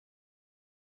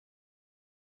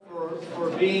for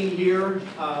being here.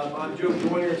 I'm Joe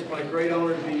Joyner. It's my great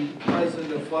honor to be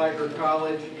president of Flagler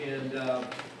College, and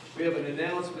we have an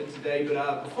announcement today.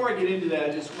 But before I get into that,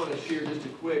 I just want to share just a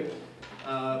quick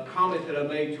comment that I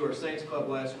made to our Saints Club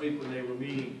last week when they were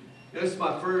meeting. This is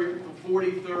my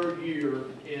 43rd year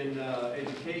in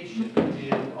education,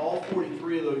 and all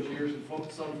 43 of those years in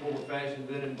some form or fashion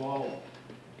been involved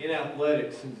in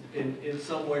athletics in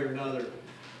some way or another.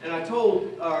 And I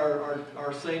told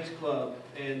our Saints Club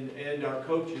and our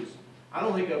coaches, I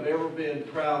don't think I've ever been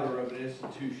prouder of an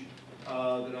institution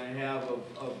than I have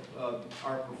of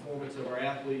our performance of our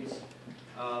athletes,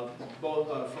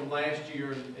 both from last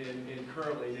year and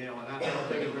currently now. And I don't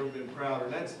think I've ever been prouder.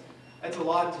 And that's a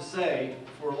lot to say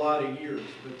for a lot of years,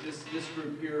 but this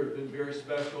group here has been very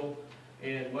special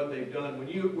in what they've done. When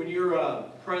you're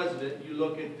president, you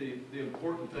look at the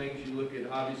important things. You look at,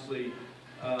 obviously,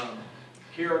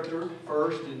 character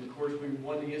first, and of course we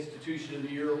won the Institution of the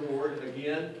Year award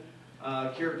again.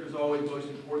 Character is always most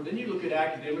important. Then you look at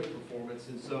academic performance,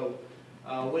 and so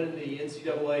winning the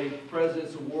NCAA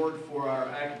President's Award for our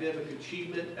academic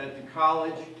achievement at the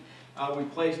college. We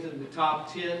placed in the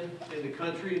top 10 in the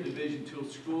country in Division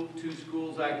II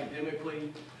schools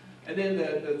academically. And then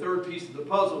the third piece of the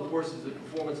puzzle, of course, is the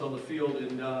performance on the field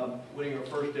in winning our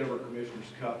first ever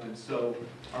Commissioner's Cup. And so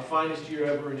our finest year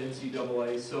ever in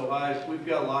NCAA. So we've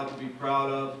got a lot to be proud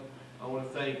of. I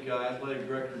want to thank Athletic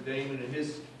Director Damon and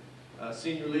his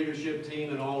senior leadership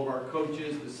team and all of our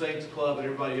coaches, the Saints Club, and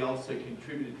everybody else that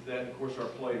contributed to that, and of course our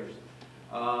players,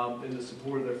 and the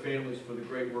support of their families for the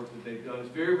great work that they've done. It's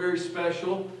very, very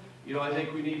special. You know, I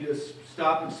think we need to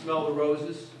stop and smell the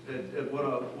roses at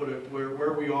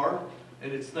where we are,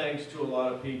 and it's thanks to a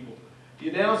lot of people. The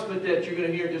announcement that you're going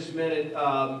to hear in just a minute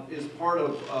is part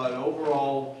of an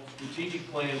overall strategic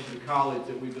plan for the college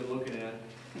that we've been looking at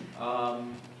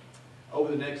over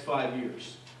the next 5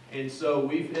 years. And so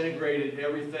we've integrated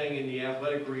everything in the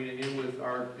athletic arena in with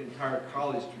our entire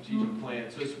college strategic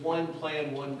plan. So it's one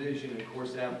plan, one vision, and of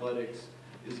course athletics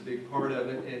is a big part of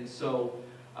it. And so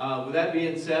with that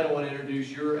being said, I want to introduce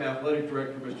your athletic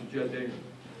director, Mr. Judd Damon.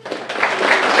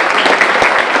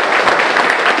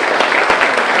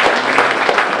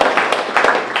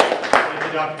 Thank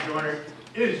you, Dr. Joyner.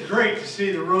 It is great to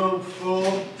see the room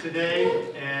full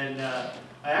today, and I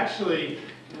actually,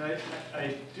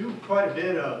 I do quite a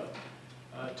bit of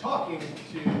talking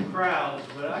to crowds,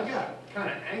 but I got kind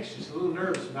of anxious, a little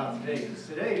nervous about today, because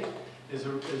today is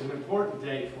an important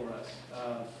day for us.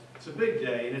 It's a big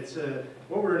day, and it's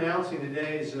what we're announcing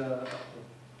today is a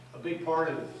big part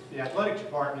of the athletic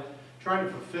department trying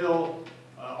to fulfill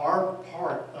our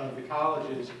part of the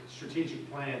college's strategic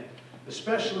plan,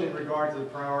 especially in regard to the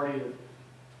priority of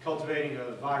cultivating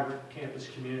a vibrant campus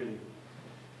community.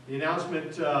 The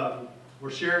announcement we're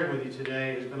sharing with you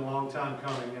today has been a long time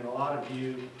coming, and a lot of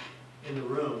you in the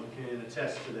room can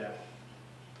attest to that.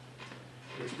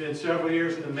 It's been several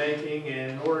years in the making,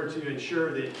 and in order to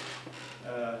ensure that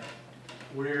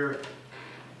we're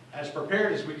as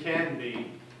prepared as we can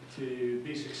be to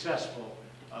be successful,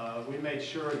 we made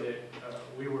sure that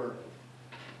we were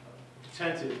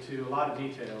attentive to a lot of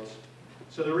details.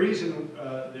 So the reason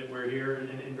that we're here,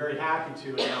 and very happy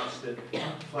to announce that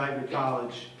Flagler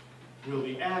College will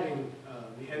be adding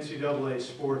the NCAA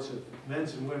sports of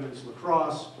men's and women's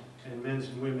lacrosse and men's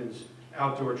and women's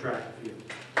outdoor track and field.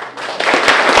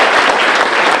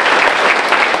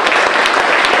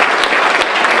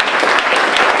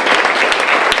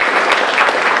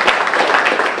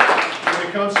 When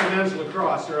it comes to men's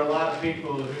lacrosse, there are a lot of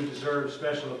people who deserve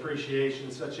special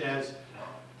appreciation, such as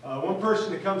one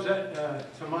person that comes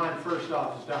to mind first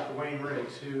off is Dr. Wayne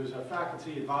Riggs, who is a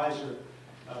faculty advisor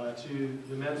to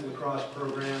the men's lacrosse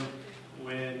program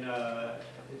when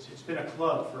it's been a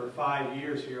club for 5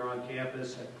 years here on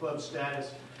campus at club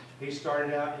status. He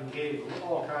started out and gave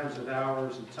all kinds of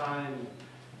hours and time, and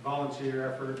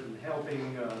volunteer effort, and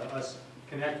helping us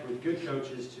connect with good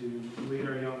coaches to lead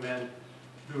our young men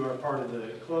who are part of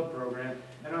the club program.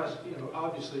 And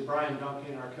obviously Brian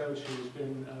Duncan, our coach, who's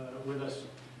been with us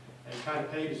and kind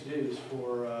of paid his dues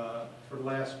for the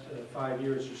last 5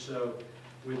 years or so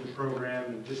with the program,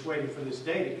 and just waiting for this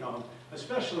day to come,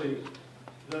 especially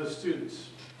those students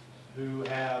who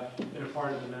have been a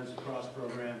part of the men's lacrosse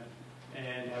program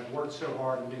and have worked so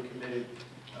hard and been committed.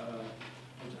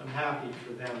 I'm happy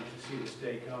for them to see this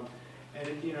day come. And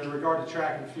in regard to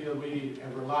track and field, we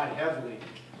have relied heavily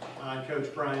on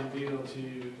Coach Brian Beal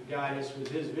to guide us with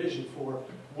his vision for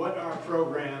what our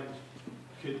program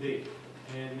could be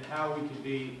and how we could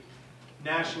be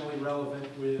nationally relevant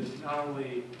with not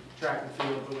only track and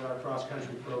field, but with our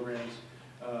cross-country programs.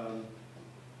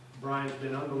 Brian's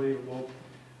been unbelievable.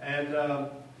 And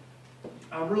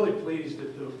I'm really pleased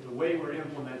that the way we're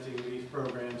implementing these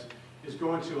programs is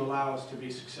going to allow us to be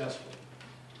successful.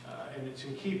 And it's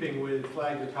in keeping with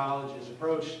Flagler College's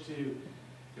approach to,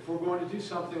 if we're going to do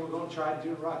something, we're going to try to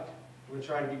do it right. We're going to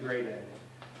try to be great at it.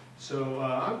 So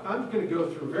I'm going to go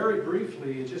through very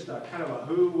briefly just a kind of a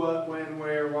who, what, when,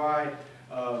 where, why.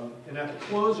 And at the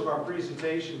close of our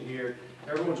presentation here,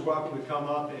 everyone's welcome to come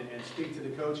up and speak to the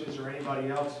coaches or anybody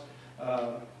else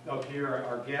up here,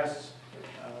 our guests,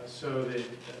 so that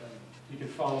you can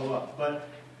follow up. But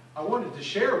I wanted to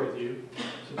share with you,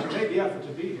 since we made the effort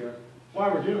to be here, why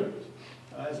we're doing it.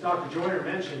 As Dr. Joyner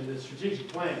mentioned, the strategic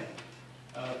plan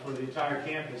for the entire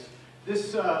campus.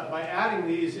 This, by adding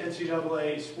these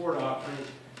NCAA sport offerings,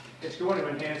 it's going to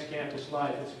enhance campus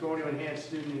life. It's going to enhance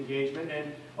student engagement,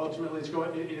 and ultimately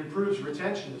it improves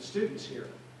retention of students here.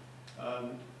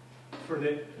 For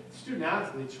the student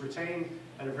athletes, retain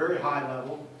at a very high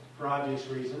level for obvious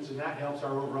reasons, and that helps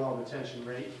our overall retention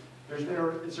rate.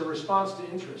 It's a response to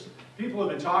interest. People have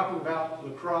been talking about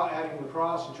lacrosse, adding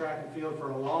lacrosse and track and field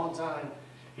for a long time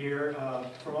here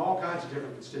from all kinds of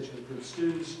different constituent groups: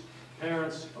 students,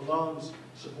 parents, alums,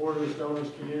 supporters, donors,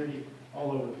 community,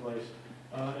 all over the place.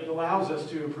 It allows us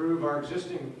to improve our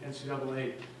existing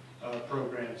NCAA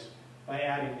programs by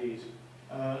adding these.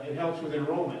 It helps with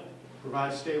enrollment,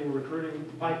 provides stable recruiting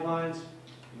pipelines,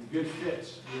 and good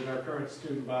fits with our current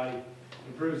student body,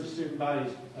 improves the student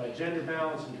body's gender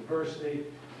balance and diversity,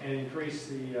 and increase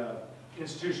the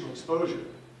institutional exposure.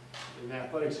 And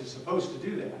athletics is supposed to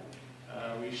do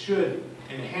that. We should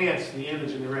enhance the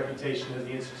image and the reputation of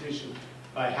the institution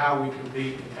by how we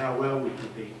compete and how well we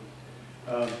compete.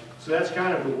 So that's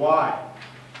kind of the why.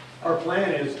 Our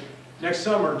plan is next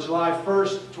summer, July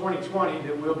 1st, 2020,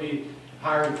 that we'll be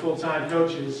hiring full-time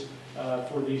coaches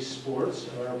for these sports,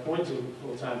 or appointing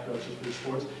full-time coaches for these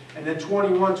sports. And then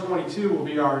 21-22 will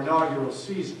be our inaugural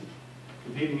season,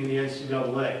 competing in the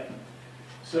NCAA.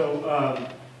 So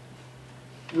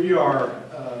we are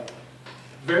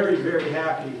very, very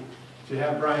happy to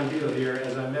have Brian Beal here,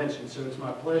 as I mentioned. So it's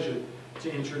my pleasure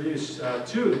to introduce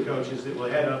two of the coaches that will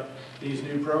head up these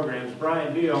new programs.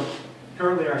 Brian Beal,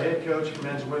 currently our head coach for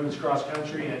men's and women's cross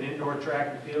country and indoor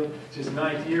track and field. It's his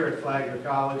 9th year at Flagler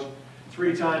College.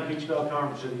 3-time Peach Belt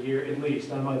Conference of the Year, at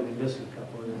least. I might have been missing a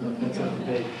couple of them. That's up to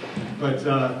date. But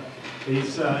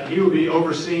he will be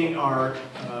overseeing our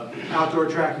outdoor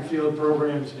track and field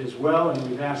programs as well, and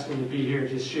we've asked him to be here and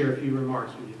just share a few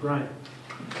remarks with you. Brian.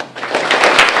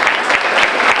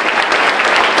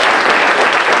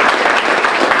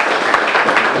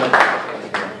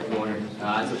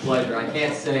 It's a pleasure. I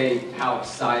can't say how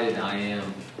excited I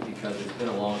am because it's been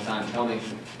a long time coming.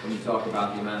 When you talk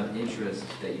about the amount of interest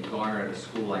that you garner at a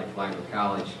school like Flagler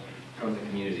College from the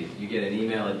community, you get an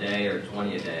email a day or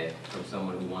 20 a day from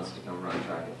someone who wants to come run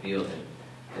track and field. And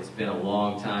it's been a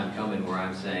long time coming where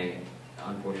I'm saying,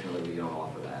 unfortunately, we don't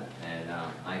offer that. And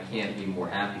I can't be more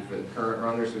happy for the current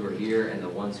runners who are here and the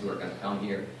ones who are going to come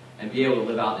here and be able to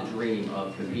live out the dream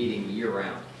of competing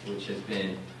year-round, which has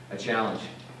been a challenge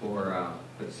for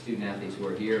the student athletes who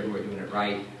are here, who are doing it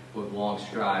right, who have long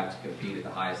strived to compete at the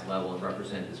highest level and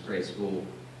represent this great school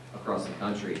across the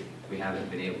country. We haven't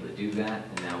been able to do that,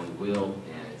 and now we will,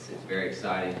 and it's very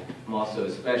exciting. I'm also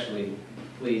especially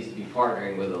pleased to be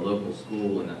partnering with a local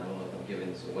school, and I don't know if I'm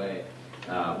giving this away,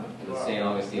 with St.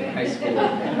 Augustine High School.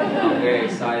 I'm very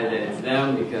excited that it's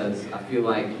them because I feel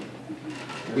like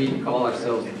we can call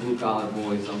ourselves the blue-collar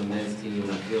boys on the men's team,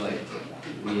 and I feel like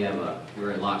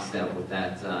we're in lockstep with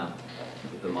that,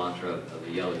 with the mantra of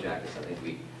the Yellow Jackets. I think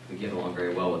we get along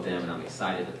very well with them, and I'm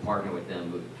excited to partner with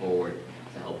them moving forward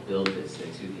to help build this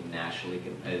into the nationally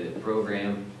competitive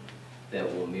program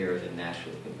that will mirror the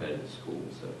nationally competitive school.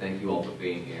 So thank you all for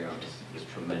being here on this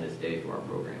tremendous day for our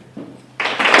program.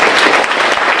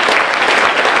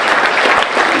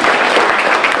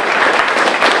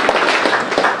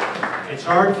 It's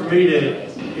hard for me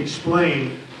to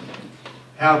explain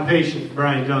how patient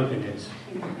Brian Duncan is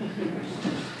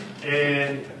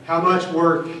and how much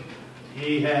work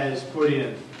he has put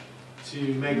in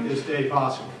to make this day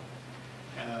possible.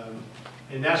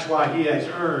 And that's why he has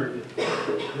earned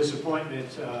this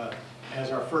appointment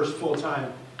as our first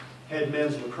full-time head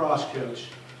men's lacrosse coach.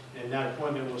 And that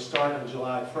appointment will start on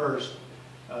July 1st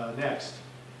next.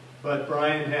 But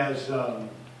Brian has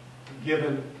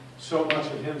given so much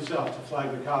of himself to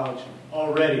Flagler College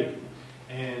already.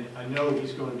 And I know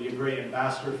he's going to be a great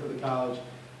ambassador for the college,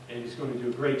 and he's going to do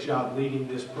a great job leading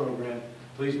this program.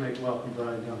 Please make welcome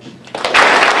Brian Duncan.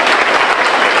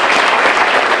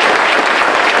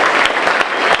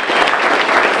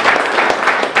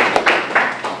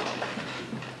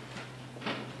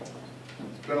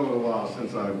 It's been a little while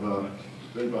since I've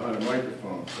been behind a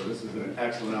microphone, so this is an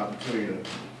excellent opportunity to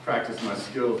practice my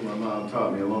skills my mom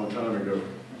taught me a long time ago,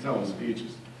 telling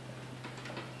speeches.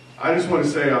 I just want to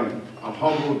say I'm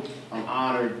humbled, I'm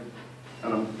honored,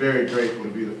 and I'm very grateful to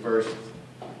be the first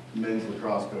men's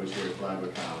lacrosse coach here at Flagler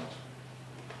College.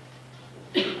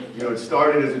 You know, it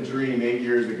started as a dream 8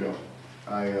 years ago.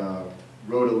 I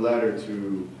wrote a letter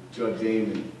to Judd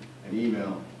Damon, an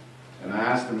email, and I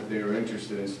asked them if they were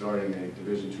interested in starting a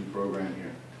Division II program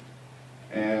here.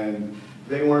 And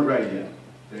they weren't ready yet.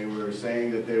 They were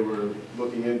saying that they were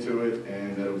looking into it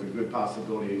and that it was a good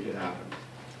possibility it could happen.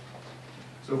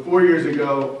 So 4 years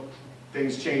ago,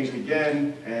 things changed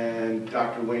again, and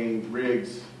Dr. Wayne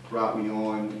Riggs brought me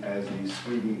on as the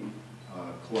student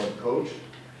club coach.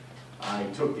 I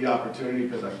took the opportunity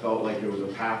because I felt like it was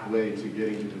a pathway to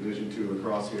getting to Division II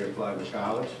lacrosse here at Flagler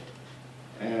College.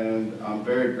 And I'm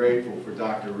very grateful for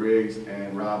Dr. Riggs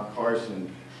and Rob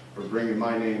Carson for bringing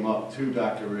my name up to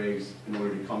Dr. Riggs in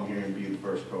order to come here and be the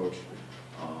first coach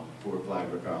for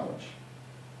Flagler College.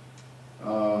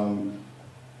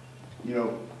 You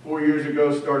know, 4 years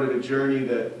ago started a journey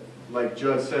that, like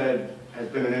Judd said, has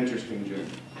been an interesting journey.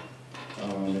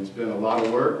 It's been a lot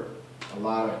of work, a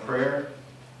lot of prayer,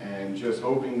 and just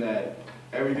hoping that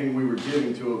everything we were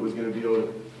giving to it was going to be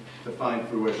able to find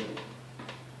fruition.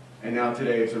 And now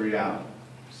today it's a reality.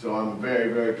 So I'm a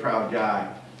very, very proud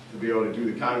guy to be able to do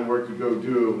the kind of work you go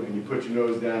do, and you put your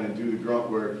nose down and do the grunt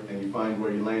work, and you find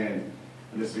where you land.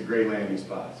 And this is a great landing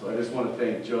spot. So I just want to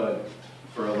thank Judd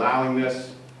for allowing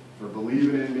this, for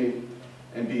believing in me,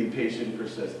 and being patient and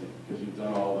persistent, because you've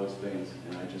done all those things,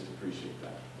 and I just appreciate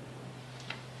that.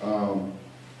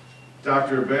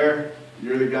 Dr. Bear,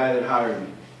 you're the guy that hired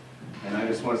me, and I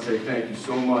just want to say thank you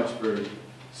so much for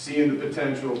seeing the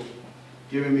potential,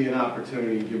 giving me an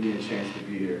opportunity, and giving me a chance to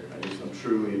be here. I'm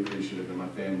truly appreciative, and my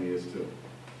family is too.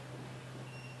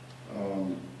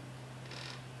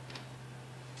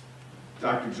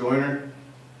 Dr. Joyner,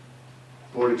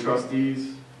 Board of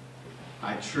Trustees,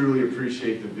 I truly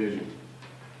appreciate the vision.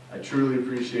 I truly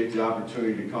appreciate the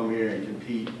opportunity to come here and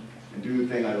compete and do the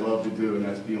thing I love to do, and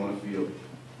that's be on a field.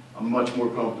 I'm much more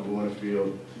comfortable on a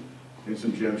field in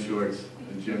some gym shorts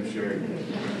and gym shirt,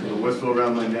 with a whistle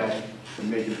around my neck, and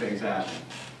making things happen.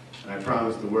 And I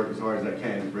promise to work as hard as I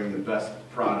can to bring the best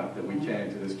product that we can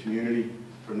to this community,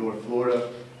 for North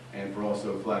Florida, and for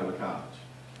also Flagler College.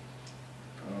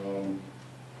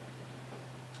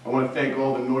 I want to thank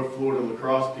all the North Florida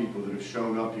lacrosse people that have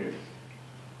shown up here.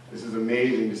 This is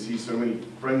amazing to see so many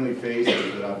friendly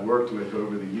faces that I've worked with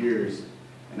over the years.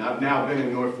 And I've now been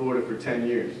in North Florida for 10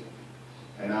 years.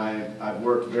 And I've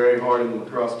worked very hard in the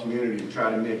lacrosse community to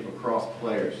try to make lacrosse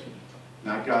players.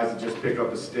 Not guys that just pick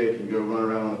up a stick and go run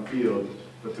around on the field,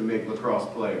 but to make lacrosse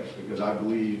players. Because I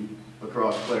believe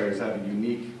lacrosse players have a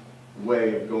unique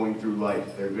way of going through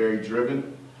life. They're very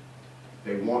driven,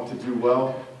 they want to do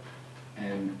well,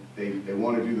 and they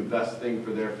want to do the best thing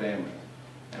for their family.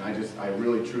 And I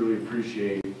really truly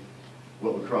appreciate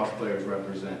what lacrosse players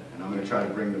represent. And I'm going to try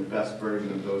to bring the best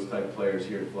version of those type of players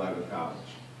here at Flagler College.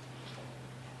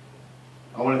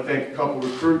 I want to thank a couple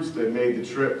recruits that made the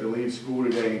trip to leave school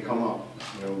today and come up.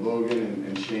 You know, Logan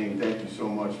and Shane, thank you so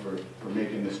much for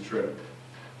making this trip.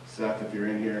 Seth, if you're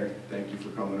in here, thank you for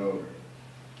coming over.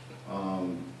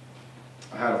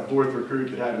 I had a fourth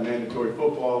recruit that had a mandatory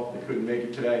football that couldn't make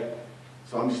it today.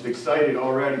 So I'm just excited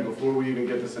already, before we even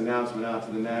get this announcement out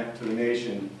to the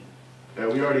nation, that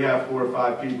we already have 4 or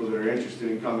 5 people that are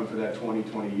interested in coming for that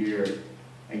 2020 year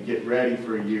and get ready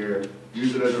for a year,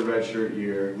 use it as a redshirt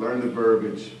year, learn the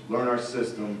verbiage, learn our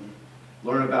system,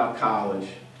 learn about college,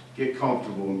 get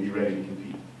comfortable, and be ready to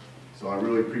compete. So I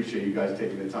really appreciate you guys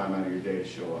taking the time out of your day to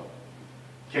show up.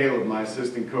 Caleb, my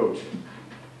assistant coach.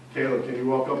 Caleb, can you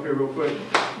walk up here real quick?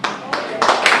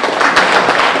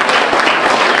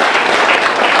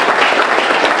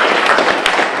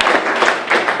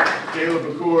 Caleb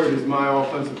McCord is my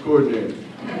offensive coordinator.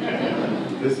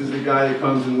 This is the guy that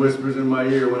comes and whispers in my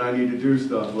ear when I need to do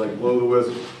stuff, like blow the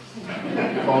whistle,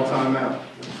 call timeout.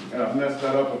 And I've messed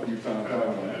that up a few times,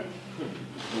 haven't I?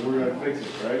 So we're going to fix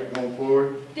it, right? Going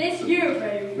forward? This year,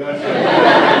 baby. That's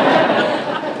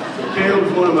right. So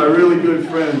Caleb's one of my really good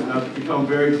friends, and I've become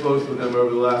very close with him over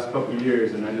the last couple of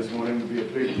years, and I just want him to be a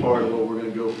big part of what we're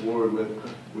going to go forward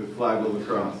with Flagler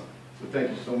Lacrosse. So thank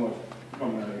you so much for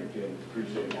coming out here, Caleb.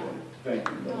 Appreciate it. Thank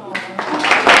you.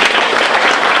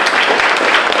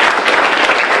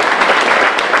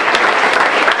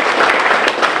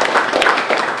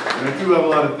 And I do have a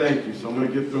lot of thank yous, so I'm going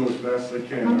to get through them as fast as I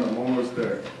can. I'm almost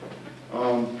there.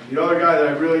 The other guy that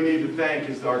I really need to thank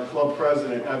is our club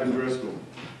president, Evan Driscoll.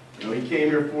 You know, he came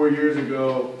here 4 years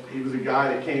ago He was a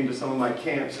guy that came to some of my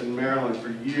camps in Maryland for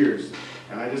years.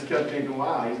 And I just kept thinking,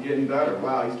 wow, he's getting better.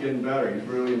 Wow, he's getting better. He's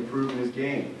really improving his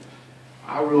game.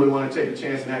 I really want to take a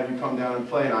chance and have you come down and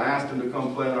play. And I asked him to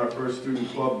come play in our first student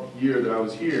club year that I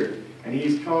was here. And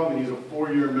he's come, and he's a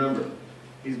 4-year member.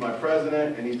 He's my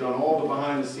president, and he's done all the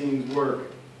behind-the-scenes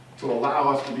work to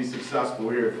allow us to be successful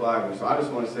here at Flagler. So I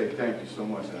just want to say thank you so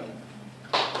much, Adam.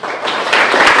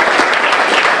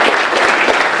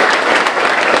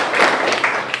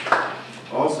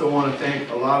 I also want to thank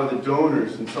a lot of the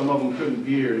donors, and some of them couldn't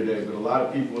be here today, but a lot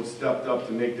of people have stepped up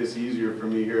to make this easier for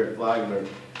me here at Flagler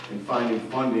in finding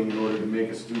funding in order to make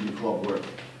a student club work.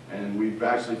 And we've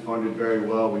actually funded very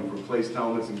well. We've replaced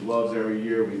helmets and gloves every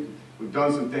year. We've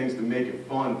done some things to make it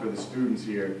fun for the students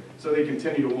here so they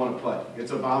continue to want to play.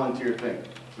 It's a volunteer thing.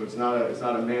 So it's not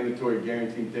a mandatory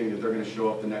guaranteed thing that they're going to show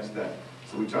up the next day.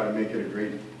 So we try to make it a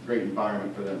great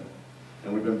environment for them.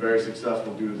 And we've been very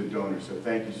successful due to the donors. So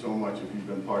thank you so much if you've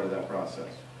been part of that process.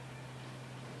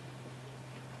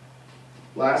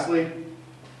 Lastly,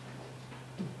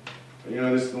 you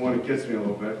know, this is the one that gets me a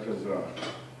little bit because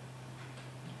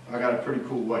I got a pretty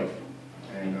cool wife.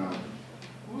 And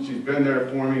she's been there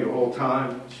for me the whole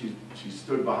time. She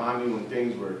stood behind me when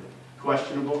things were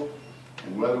questionable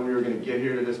and whether we were going to get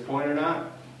here to this point or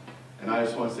not. And I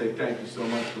just want to say thank you so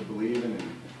much for believing, and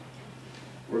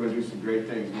we're going to do some great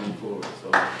things moving forward. So,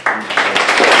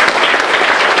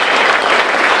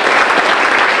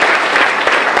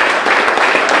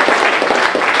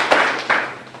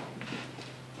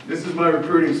 this is my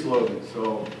recruiting slogan,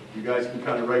 so you guys can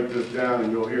kind of write this down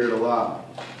and you'll hear it a lot.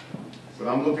 But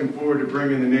I'm looking forward to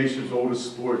bringing the nation's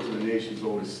oldest sport to the nation's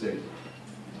oldest city.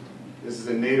 This is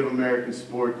a Native American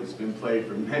sport that's been played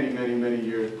for many, many, many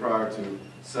years prior to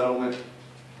settlement,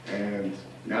 and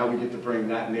now we get to bring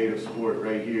that Native sport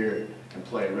right here and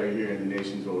play it right here in the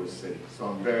nation's oldest city. So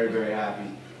I'm very, very happy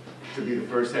to be the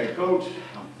first head coach.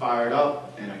 I'm fired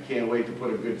up, and I can't wait to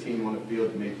put a good team on the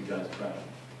field to make you guys proud.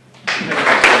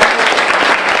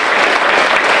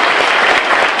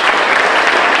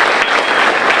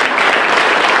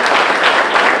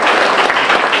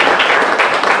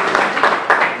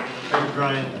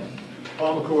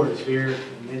 Paul McCord is here.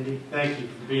 Mindy, thank you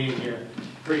for being here.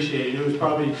 Appreciate it. It was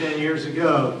probably 10 years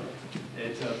ago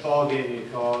that Paul gave me a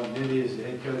call. Mindy is the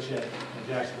head coach at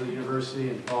Jacksonville University,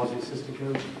 and Paul's the assistant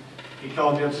coach. He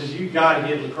called me up and says, "You got to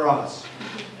get lacrosse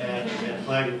at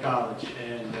Flagler College."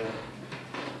 And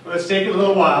well, it's taken a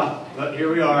little while, but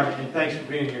here we are, and thanks for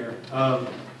being here.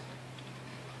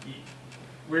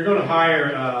 We're going to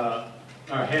hire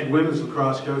our head women's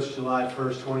lacrosse coach July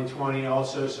 1st, 2020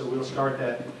 also, so we'll start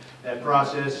that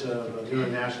process of doing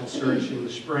a national search in the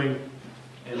spring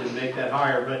and then make that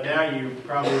hire. But now you're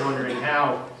probably wondering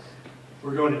how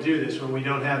we're going to do this when we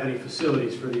don't have any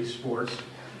facilities for these sports.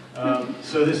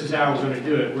 So this is how we're going to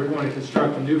do it. We're going to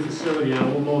construct a new facility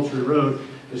on Old Moultrie Road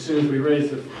as soon as we raise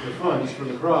the funds for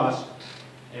lacrosse,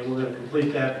 and we're going to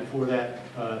complete that before that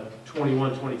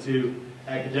 21-22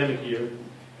 academic year.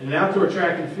 And an outdoor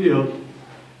track and field,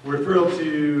 we're thrilled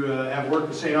to have worked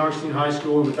with St. Augustine High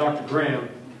School and with Dr. Graham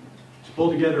to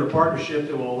pull together a partnership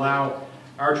that will allow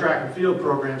our track and field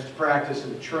programs to practice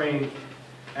and to train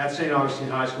at St. Augustine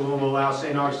High School, and will allow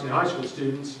St. Augustine High School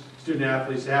student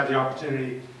athletes to have the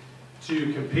opportunity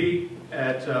to compete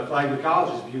at Flagler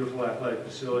College's beautiful athletic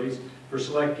facilities for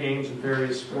select games and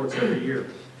various sports every year.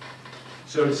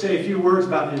 So to say a few words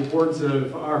about the importance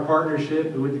of our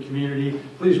partnership with the community,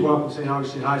 please welcome St.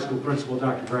 Augustine High School Principal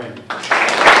Dr. Graham.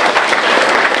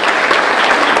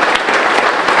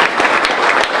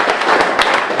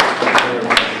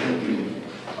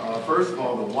 First of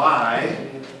all, the why,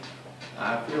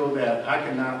 I feel that I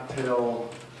cannot tell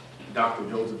Dr.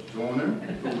 Joseph Joyner,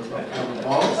 who was our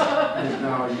boss, who is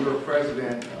now your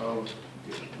president of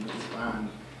Mrs.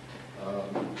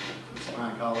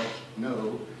 Fine College,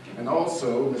 no, and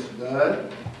also Mr.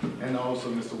 Dudd, and also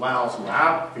Mr. Wiles, who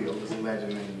I feel is a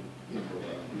legend in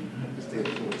the state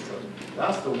of Florida. So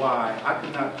that's the why. I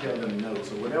could not tell them no.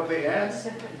 So whatever they ask,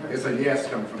 it's a yes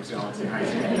coming from St. Augustine High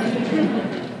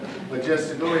School. But just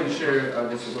to go ahead and share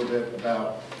just a little bit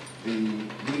about we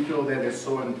feel that it's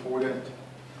so important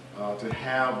to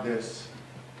have this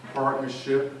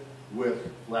partnership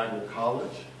with Flagler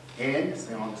College and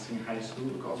St. Augustine High School,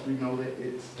 because we know that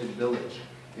it's a village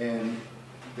and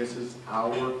this is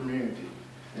our community.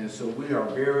 And so we are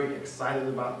very excited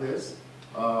about this.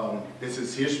 This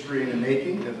is history in the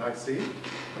making, as I see.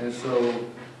 And so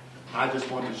I just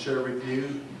want to share with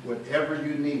you whatever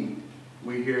you need.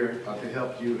 We're here to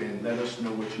help you and let us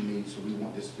know what you need. So we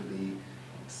want this to be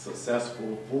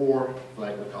successful for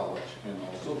Flagler College and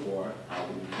also for our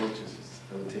coaches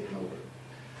that are taking over.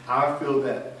 I feel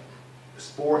that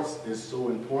sports is so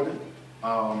important.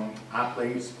 I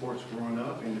played sports growing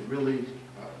up, and it really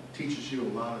teaches you a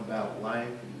lot about life,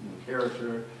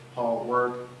 character, hard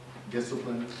work,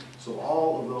 discipline. So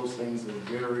all of those things are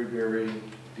very, very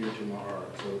dear to my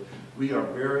heart. So we are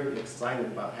very excited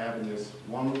about having this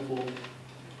wonderful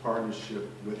partnership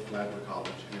with Flagler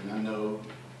College. And I know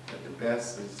that the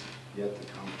best is yet to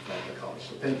come to Flagler College.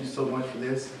 So thank you so much for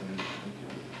this, and thank you.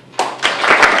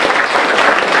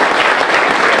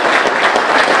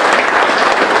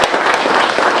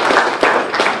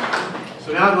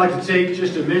 So now I'd like to take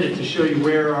just a minute to show you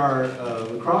where our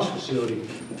lacrosse facility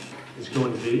is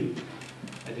going to be.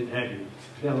 I didn't have you.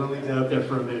 Yeah, we'll leave that up there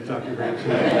for a minute, Dr. Graham.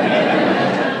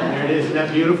 There it is. Isn't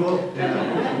that beautiful? Yeah.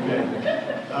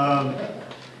 Okay.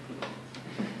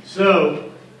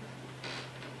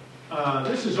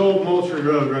 This is Old Moultrie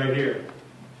Road right here.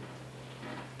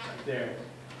 Right there.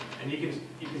 And you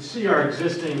can see our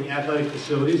existing athletic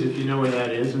facilities if you know where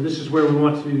that is. And this is where we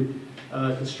want to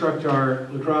construct our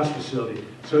lacrosse facility.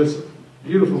 So it's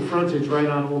beautiful frontage right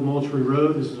on Old Moultrie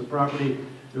Road. This is a property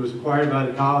that was acquired by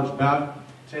the college about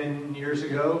 10 years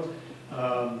ago.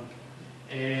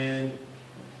 And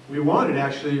we wanted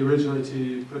actually originally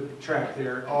to put the track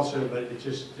there also, but it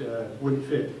just wouldn't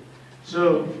fit.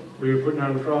 So we were putting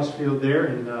our lacrosse field there,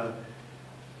 and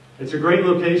it's a great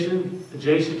location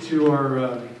adjacent to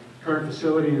our current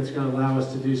facility, and it's going to allow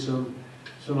us to do some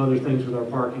other things with our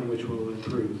parking, which will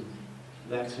improve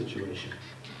that situation.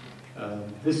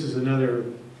 This is another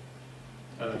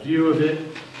view of it,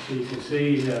 so you can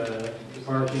see the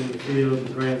parking, the field,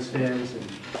 the grandstands,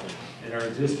 and our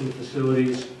existing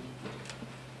facilities.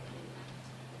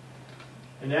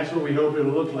 And that's what we hope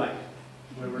it'll look like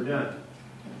when we're done.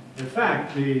 In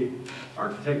fact, the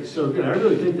architect is so good. I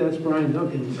really think that's Brian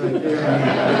Duncan right there.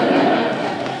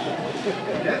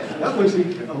 That looks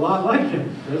a lot like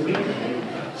him, doesn't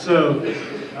it? So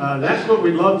that's what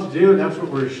we'd love to do, and that's what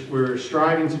we're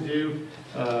striving to do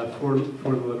for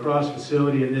the lacrosse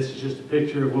facility. And this is just a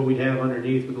picture of what we have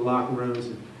underneath with the locker rooms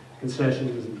and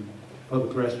concessions and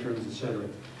public restrooms, etc.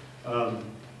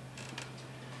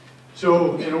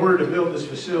 So in order to build this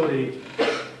facility,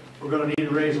 we're going to need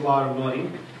to raise a lot of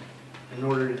money. In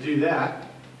order to do that,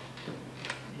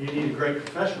 you need a great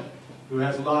professional who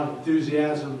has a lot of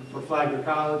enthusiasm for Flagler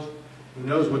College, who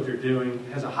knows what they're doing,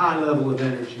 has a high level of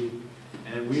energy,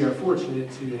 and we are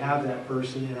fortunate to have that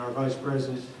person in our Vice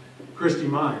President, Christy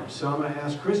Myers. So I'm going to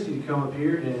ask Christy to come up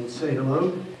here and say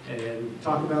hello and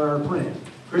talk about our plan.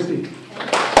 Christy.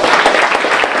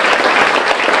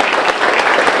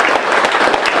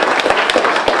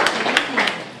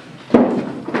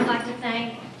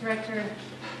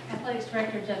 Athletics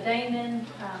Director Joe Damon,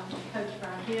 Coach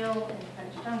Brian Hill, and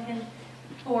Coach Duncan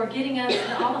for getting us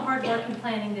all the hard work and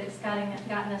planning that's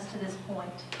gotten us to this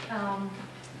point.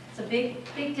 It's a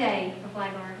big day for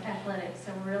Flagler Athletics,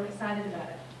 so we're really excited about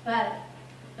it. But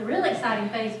the really exciting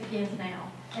phase begins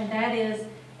now, and that is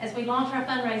as we launch our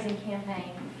fundraising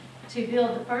campaign to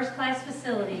build the first-class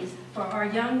facilities for our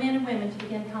young men and women to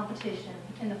begin competition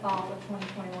in the fall of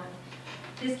 2021.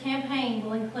 This campaign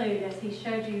will include, as he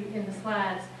showed you in the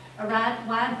slides, a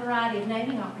wide variety of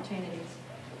naming opportunities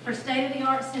for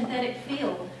state-of-the-art synthetic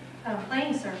field,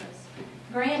 playing surface,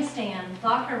 grandstand,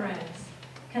 locker rooms,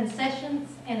 concessions,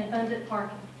 and abundant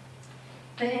parking.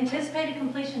 The anticipated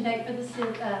completion date for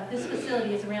this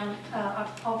facility is around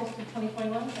August of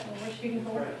 2021. Is that what we're shooting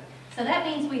for? So that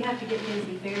means we have to get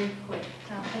busy very quick.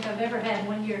 I don't think I've ever had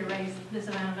 1 year to raise this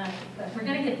amount of money, but we're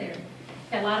going to get there.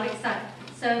 Got a lot of excitement.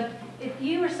 So if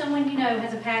you or someone you know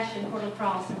has a passion for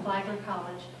lacrosse and Flagler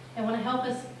College and want to help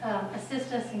us,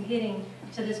 assist us in getting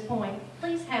to this point,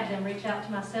 please have them reach out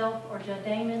to myself or Joe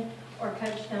Damon or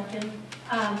Coach Duncan.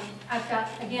 I've got,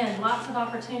 again, lots of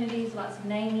opportunities, lots of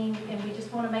naming, and we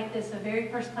just want to make this a very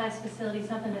first-class facility,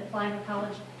 something that Flagler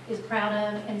College is proud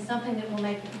of, and something that will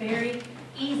make it very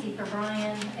easy for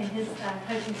Brian and his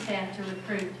coaching staff to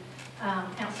recruit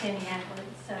outstanding athletes.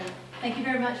 So thank you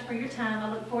very much for your time. I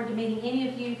look forward to meeting any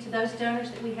of you. To those donors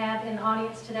that we have in the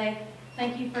audience today,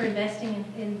 thank you for investing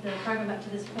in the program up to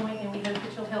this point, and we hope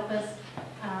that you'll help us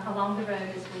along the road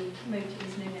as we move to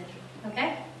this new venture.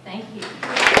 Okay? Thank you.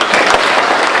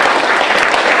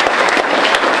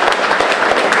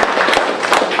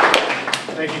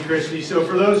 Thank you, Christy. So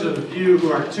for those of you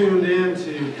who are tuned in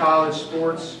to college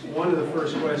sports, one of the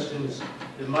first questions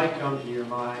that might come to your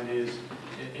mind is,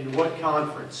 in what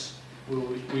conference will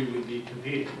we be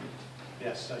competing?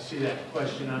 Yes, I see that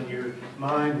question on your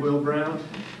mind, Will Brown.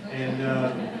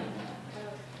 And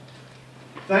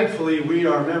thankfully, we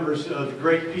are members of the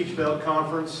Great Peach Belt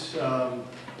Conference,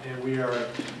 and we are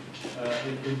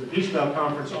the Peach Belt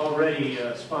Conference already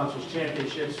sponsors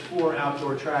championships for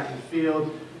outdoor track and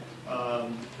field.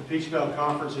 The Peach Belt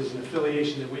Conference is an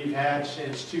affiliation that we've had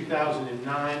since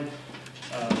 2009.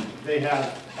 They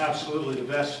have absolutely the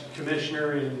best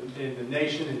commissioner in the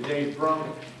nation, in Dave Brunk.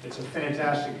 It's a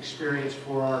fantastic experience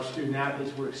for our student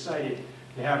athletes. We're excited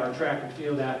to have our track and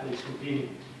field athletes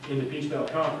competing in the Peach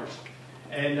Belt Conference.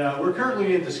 And we're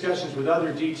currently in discussions with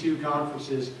other D2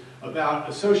 conferences about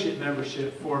associate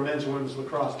membership for men's and women's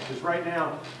lacrosse, because right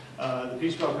now the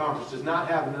Peach Belt Conference does not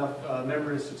have enough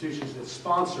member institutions that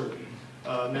sponsor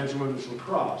men's and women's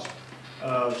lacrosse.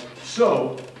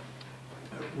 So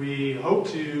we hope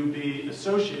to be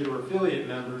associate or affiliate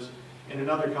members in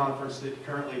another conference that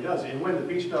currently does. And when the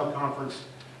Peach Belt Conference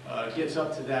gets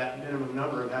up to that minimum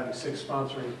number of having 6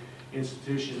 sponsoring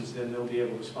institutions, then they'll be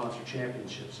able to sponsor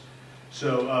championships.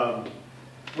 So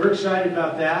we're excited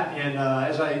about that. And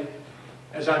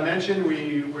as I mentioned,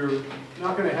 we're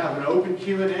not going to have an open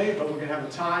Q&A, but we're going to have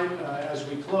a time as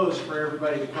we close for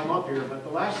everybody to come up here. But the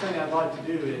last thing I'd like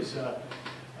to do is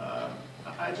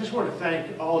I just want to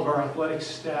thank all of our athletic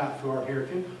staff who are here.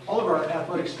 Can all of our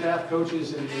athletic staff,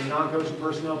 coaches, and non-coaching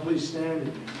personnel, please stand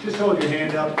and just hold your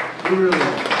hand up. We really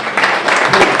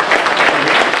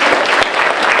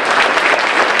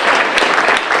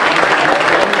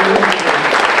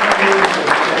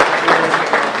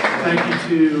thank you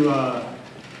to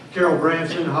Carol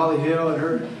Branson, Holly Hill, and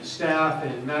her staff,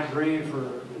 and Matt Green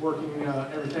for working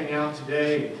everything out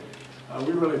today.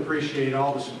 We really appreciate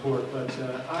all the support, but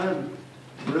I'm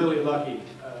really lucky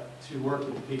to work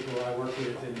with the people I work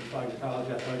with in the Flagler College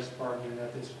Athletics Department and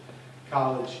at this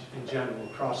college in general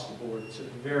across the board. It's a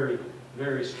very,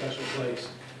 very special place.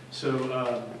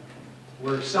 So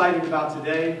we're excited about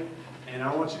today, and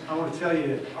I want to tell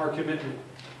you our commitment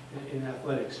in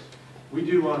athletics. We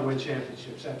do want to win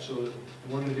championships, absolutely.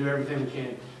 And we're going to do everything we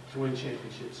can to win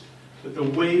championships. But the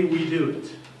way we do it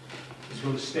is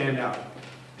going to stand out,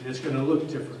 and it's going to look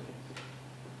different.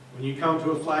 When you come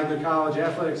to a Flagler College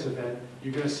athletics event,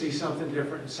 you're going to see something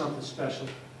different and something special,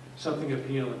 something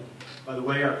appealing. By the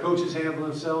way our coaches handle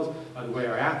themselves, by the way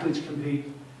our athletes compete,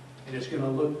 and it's going to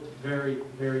look very,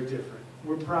 very different.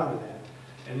 We're proud of that.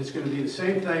 And it's going to be the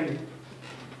same thing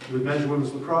with men's and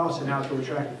women's lacrosse and outdoor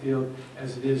track and field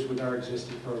as it is with our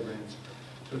existing programs.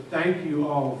 So thank you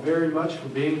all very much for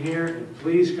being here, and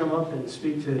please come up and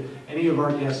speak to any of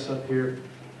our guests up here.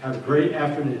 Have a great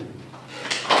afternoon.